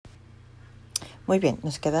Muy bien,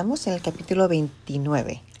 nos quedamos en el capítulo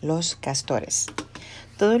 29, los castores.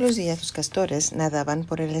 Todos los días los castores nadaban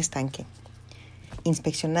por el estanque,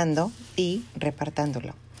 inspeccionando y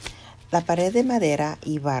repartándolo. La pared de madera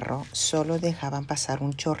y barro solo dejaban pasar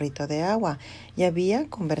un chorrito de agua y había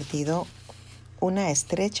convertido una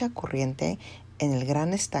estrecha corriente en el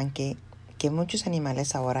gran estanque que muchos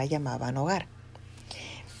animales ahora llamaban hogar.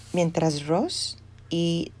 Mientras Ross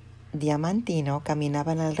y Diamantino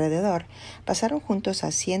caminaban alrededor, pasaron juntos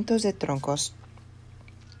a cientos de troncos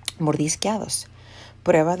mordisqueados,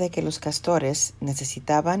 prueba de que los castores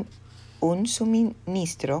necesitaban un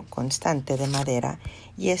suministro constante de madera,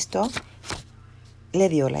 y esto le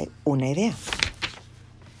dio una idea.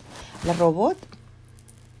 La robot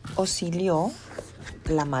osciló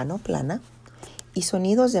la mano plana y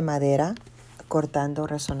sonidos de madera cortando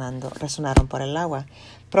resonaron por el agua.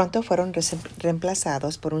 Pronto fueron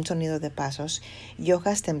reemplazados por un sonido de pasos y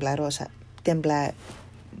hojas temblorosas,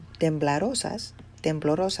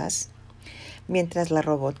 mientras la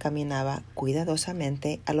robot caminaba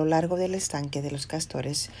cuidadosamente a lo largo del estanque de los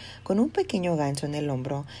castores con un pequeño gancho en el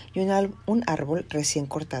hombro y un árbol recién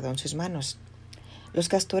cortado en sus manos. Los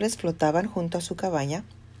castores flotaban junto a su cabaña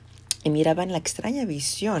y miraban la extraña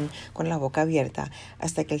visión con la boca abierta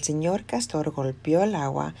hasta que el señor castor golpeó el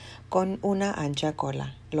agua con una ancha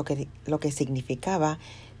cola, lo que significaba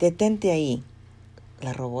 «Detente ahí».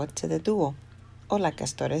 La robot se detuvo. «Hola,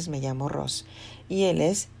 castores, me llamo Ross y él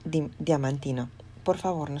es Diamantino. Por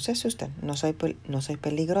favor, no se asusten, no soy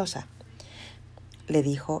peligrosa», le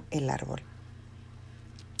dijo el árbol.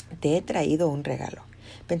 «Te he traído un regalo.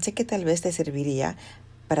 Pensé que tal vez te serviría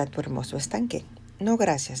para tu hermoso estanque». «No,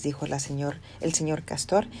 gracias», dijo el señor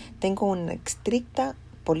castor. «Tengo una estricta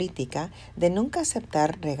política de nunca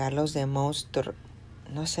aceptar regalos de monstruos».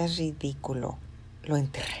 «No seas ridículo»,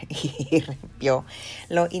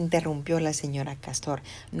 lo interrumpió la señora castor.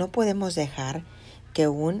 «No podemos dejar que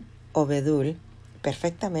un obedul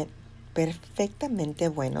perfectamente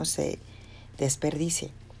bueno se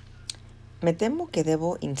desperdicie». «Me temo que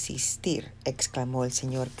debo insistir», exclamó el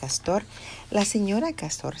señor castor. La señora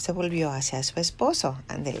castor se volvió hacia su esposo.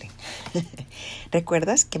 «Ándele.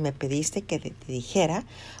 ¿Recuerdas que me pediste que te dijera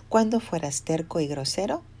cuando fueras terco y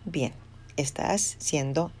grosero? Bien, estás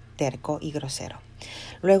siendo terco y grosero».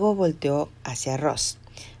 Luego volteó hacia Ross.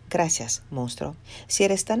 «Gracias, monstruo. Si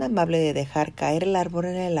eres tan amable de dejar caer el árbol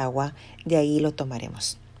en el agua, de ahí lo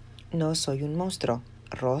tomaremos». «No soy un monstruo».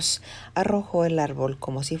 Ross arrojó el árbol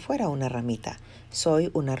como si fuera una ramita.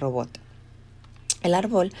 «Soy una robot». El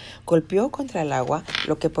árbol golpeó contra el agua,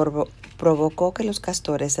 lo que provocó que los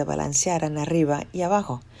castores se balancearan arriba y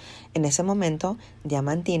abajo. En ese momento,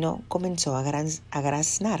 Diamantino comenzó a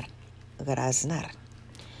graznar.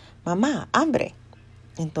 «¡Mamá, hambre!».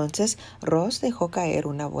 Entonces Ross dejó caer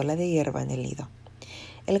una bola de hierba en el nido.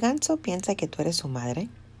 «¿El ganso piensa que tú eres su madre?»,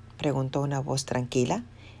 preguntó una voz tranquila.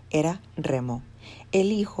 Era Remo,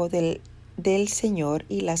 el hijo del señor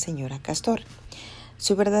y la señora castor.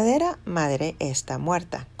 «Su verdadera madre está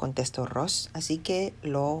muerta», contestó Ross, «así que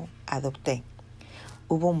lo adopté».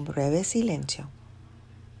 Hubo un breve silencio.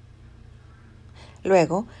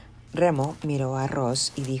 Luego Remo miró a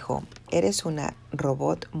Ross y dijo: «Eres una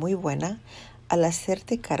robot muy buena al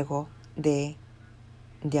hacerte cargo de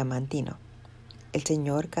Diamantino». El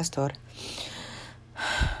señor castor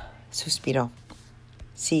suspiró.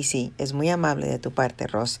 Sí, es muy amable de tu parte,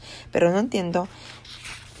 Ross, pero no entiendo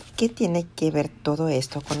qué tiene que ver todo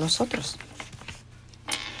esto con nosotros.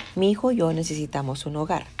 Mi hijo y yo necesitamos un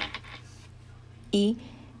hogar. Y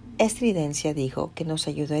Estridencia dijo que nos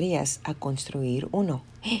ayudarías a construir uno.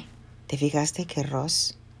 ¿Te fijaste que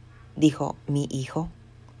Ross dijo mi hijo?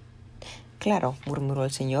 Claro, murmuró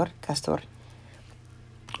el señor castor.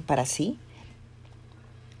 ¿Para sí?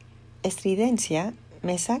 Estridencia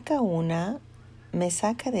me saca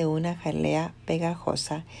de una jalea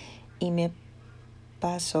pegajosa y me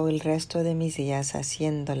paso el resto de mis días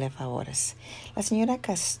haciéndole favores. La señora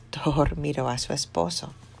castor miró a su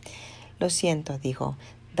esposo. «Lo siento», dijo,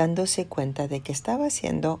 dándose cuenta de que estaba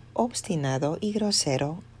siendo obstinado y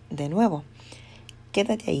grosero de nuevo.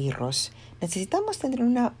 «Quédate ahí, Ross. Necesitamos tener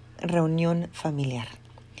una reunión familiar».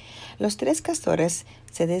 Los tres castores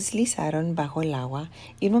se deslizaron bajo el agua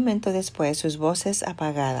y un momento después sus voces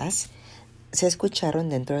apagadas se escucharon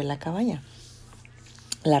dentro de la cabaña.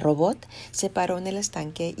 La robot se paró en el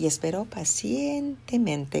estanque y esperó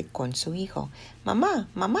pacientemente con su hijo. «Mamá,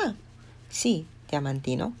 mamá». «Sí,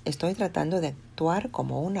 Diamantino, estoy tratando de actuar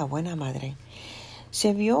como una buena madre».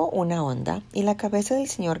 Se vio una onda y la cabeza del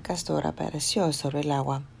señor castor apareció sobre el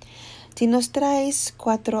agua. Si nos traes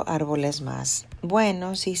 4 árboles más,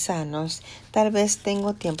 buenos y sanos, tal vez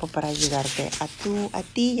tengo tiempo para ayudarte a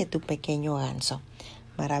ti y a tu pequeño ganso.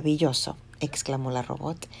 Maravilloso, exclamó la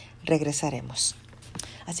robot. Regresaremos.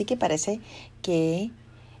 Así que parece que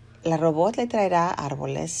la robot le traerá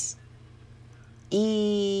árboles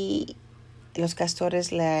y los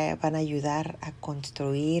castores le van a ayudar a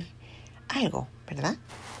construir algo, ¿verdad?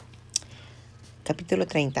 Capítulo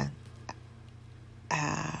 30.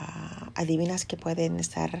 ¿Adivinas qué pueden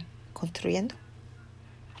estar construyendo?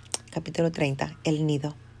 Capítulo 30. El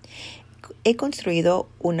nido. He construido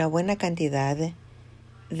una buena cantidad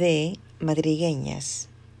de madrigueras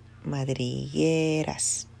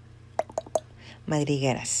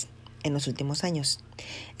en los últimos años.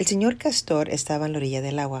 El señor Castor estaba en la orilla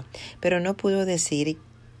del agua, pero no pudo decir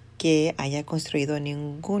que haya construido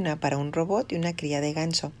ninguna para un robot y una cría de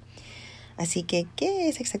ganso. Así que, ¿qué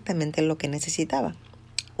es exactamente lo que necesitaba?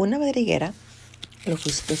 Una madriguera lo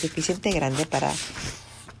suficiente grande para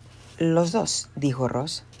los dos, dijo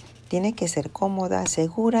Ross. Tiene que ser cómoda,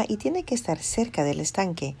 segura y tiene que estar cerca del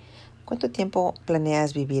estanque. ¿Cuánto tiempo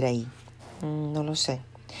planeas vivir ahí? No lo sé.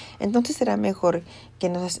 Entonces será mejor que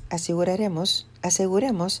nos aseguremos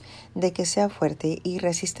de que sea fuerte y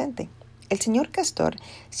resistente. El señor Castor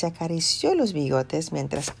se acarició los bigotes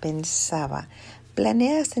mientras pensaba.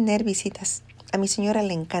 ¿Planeas tener visitas? A mi señora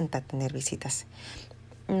le encanta tener visitas.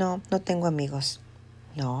 No tengo amigos.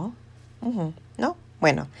 ¿No? ¿No?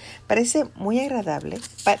 Bueno, pareces muy agradable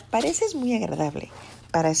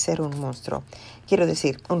para ser un monstruo. Quiero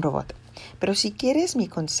decir, un robot. Pero si quieres mi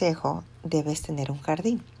consejo, debes tener un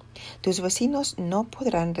jardín. Tus vecinos no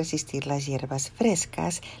podrán resistir las hierbas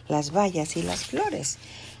frescas, las bayas y las flores.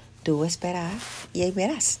 Tú espera y ahí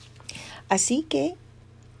verás. Así que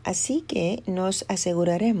nos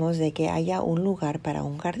aseguraremos de que haya un lugar para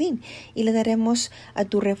un jardín y le daremos a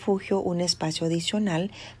tu refugio un espacio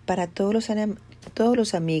adicional para todos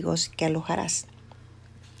los amigos que alojarás.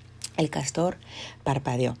 El castor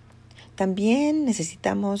parpadeó. También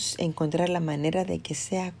necesitamos encontrar la manera de que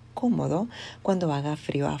sea cómodo cuando haga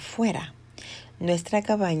frío afuera. Nuestra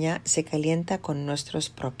cabaña se calienta con nuestros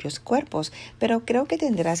propios cuerpos, pero creo que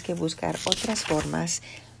tendrás que buscar otras formas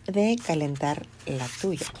de calentar la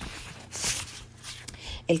tuya.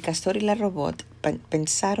 El castor y la robot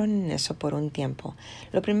pensaron en eso por un tiempo.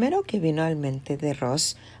 Lo primero que vino a la mente de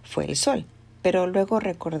Ross fue el sol, pero luego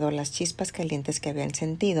recordó las chispas calientes que habían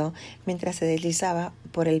sentido mientras se deslizaba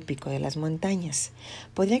por el pico de las montañas.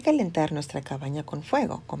 Podría calentar nuestra cabaña con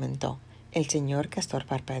fuego, comentó. El señor Castor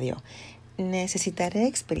parpadeó.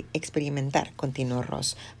 Necesitaré experimentar, continuó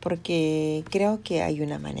Ross, porque creo que hay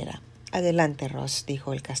una manera. Adelante, Ross,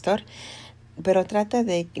 dijo el castor, pero trata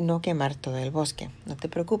de no quemar todo el bosque. No te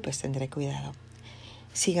preocupes, tendré cuidado.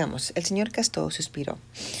 Sigamos. El señor Castor suspiró.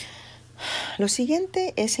 Lo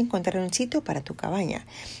siguiente es encontrar un sitio para tu cabaña.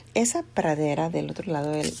 Esa pradera del otro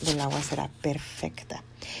lado del agua será perfecta.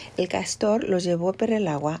 El castor los llevó por el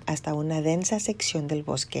agua hasta una densa sección del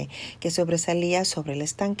bosque que sobresalía sobre el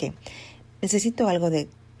estanque. Necesito algo de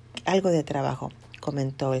trabajo,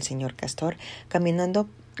 comentó el señor Castor, caminando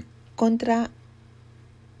con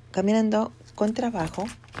trabajo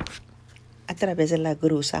a través de la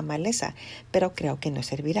gruesa maleza, pero creo que no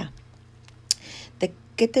servirá.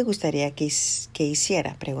 ¿Qué te gustaría que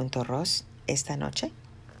hiciera? Preguntó Ross. ¿Esta noche?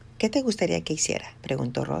 ¿Qué te gustaría que hiciera?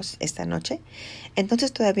 Preguntó Ross. ¿Esta noche?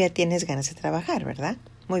 Entonces todavía tienes ganas de trabajar, ¿verdad?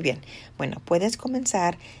 Muy bien. Bueno, puedes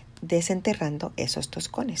comenzar desenterrando esos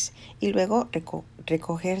toscones y luego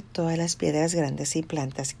recoger todas las piedras grandes y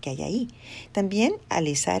plantas que hay ahí. También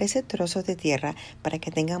alisar ese trozo de tierra para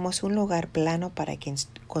que tengamos un lugar plano para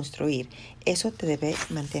construir. Eso te debe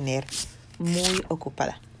mantener muy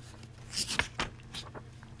ocupada.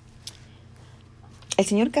 El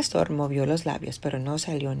señor Castor movió los labios, pero no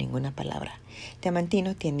salió ninguna palabra.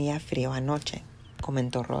 Diamantino tenía frío anoche,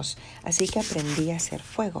 comentó Ross, así que aprendí a hacer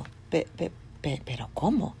fuego. ¿Pero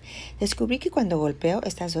cómo? Descubrí que cuando golpeo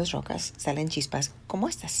estas dos rocas salen chispas como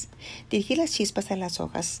estas. Dirigí las chispas a las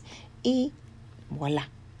hojas y ¡voilá!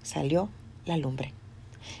 Salió la lumbre.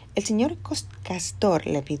 El señor Castor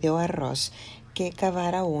le pidió a Ross que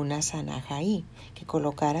cavara una zanaja ahí, que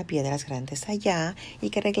colocara piedras grandes allá y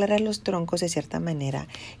que arreglara los troncos de cierta manera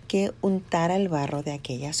que untara el barro de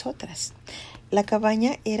aquellas otras. La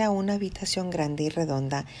cabaña era una habitación grande y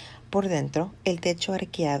redonda. Por dentro, el techo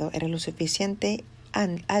arqueado era lo suficiente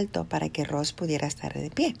alto para que Ross pudiera estar de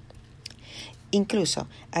pie. Incluso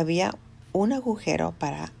había un agujero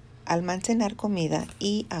para almacenar comida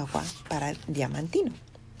y agua para Diamantino.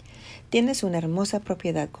 «Tienes una hermosa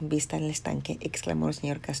propiedad con vista al estanque», exclamó el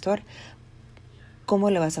señor Castor. «¿Cómo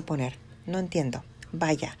le vas a poner?» «No entiendo».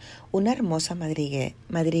 Vaya, una hermosa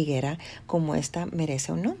madriguera como esta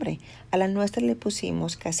merece un nombre. A la nuestra le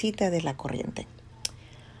pusimos Casita de la Corriente.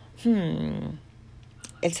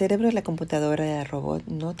 El cerebro de la computadora del robot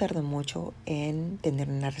no tardó mucho en tener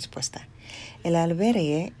una respuesta. El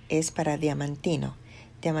albergue es para Diamantino.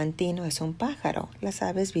 Diamantino es un pájaro. Las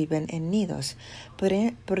aves viven en nidos.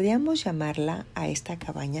 ¿Podríamos llamarla a esta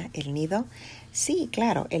cabaña el nido? Sí,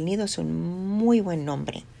 claro, el nido es un muy buen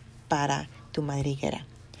nombre para tu madriguera.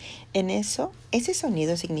 Ese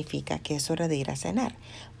sonido significa que es hora de ir a cenar.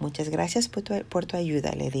 Muchas gracias por tu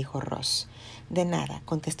ayuda, le dijo Ross. De nada,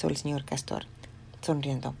 contestó el señor Castor,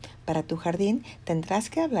 sonriendo. Para tu jardín tendrás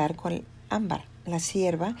que hablar con Ámbar, la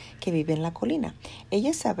cierva que vive en la colina.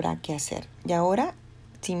 Ella sabrá qué hacer. Y ahora,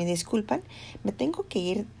 si me disculpan, me tengo que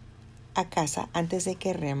ir a casa antes de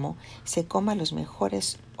que Remo se coma las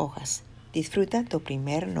mejores hojas. Disfruta tu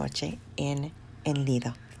primer noche en el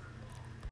nido.